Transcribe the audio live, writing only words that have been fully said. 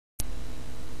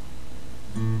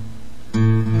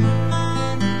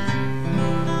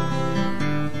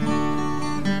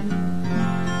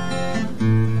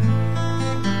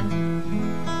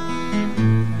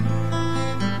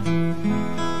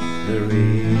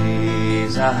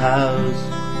is a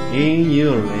house in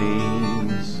New Orleans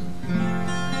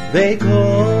they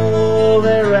call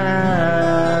the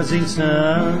rising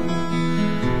sun.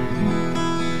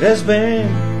 It's been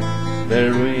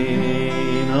the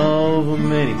ruin of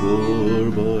many poor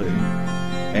boy,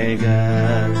 and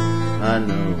God, I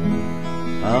know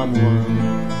I'm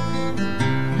one.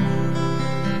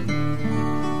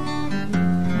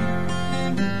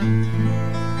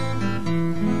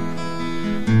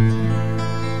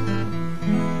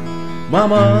 My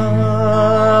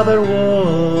mother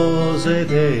was a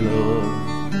tailor.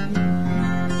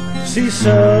 She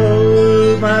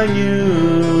sewed my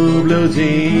new blue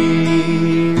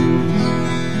jeans.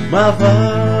 My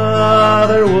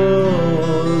father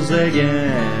was a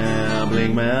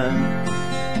gambling man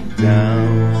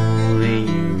down in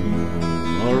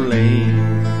New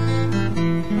Orleans.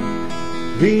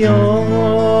 The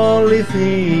only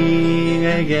thing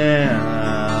a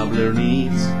gambler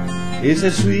needs is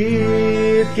a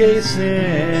suitcase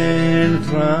and a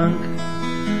trunk.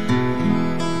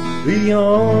 The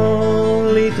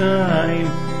only time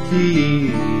he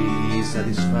is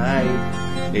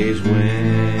satisfied is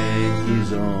when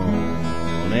he's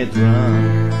on a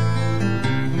drunk.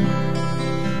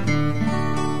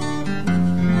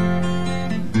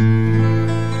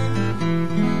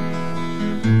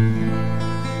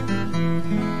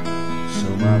 So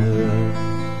mother,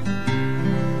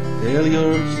 tell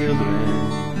your children,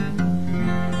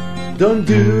 don't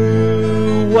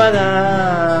do what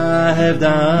I have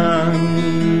done.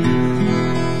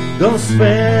 Don't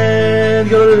spend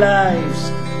your lives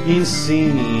in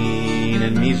sin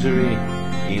and misery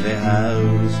in the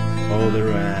house of the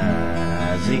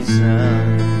rising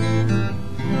sun.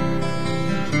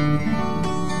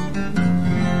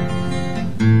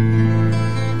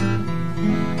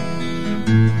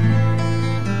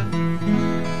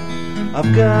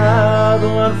 I've got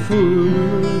one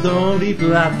foot on the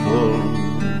platform,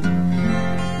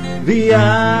 the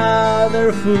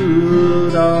other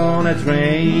foot on a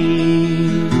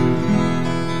train.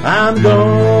 I'm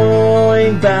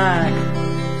going back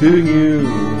to New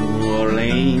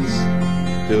Orleans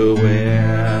to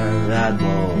wear that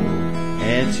ball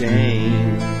and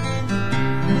chain.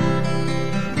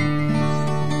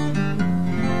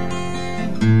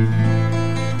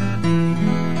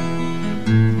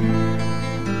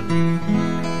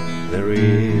 There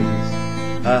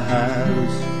is a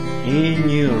house in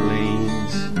New Orleans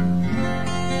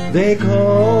they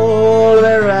call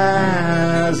the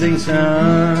rising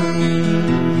sun.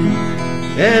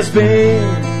 It's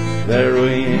been the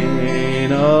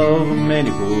ruin of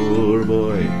many poor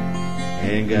boy,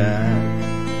 and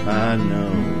God, I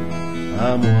know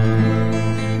I'm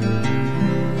one.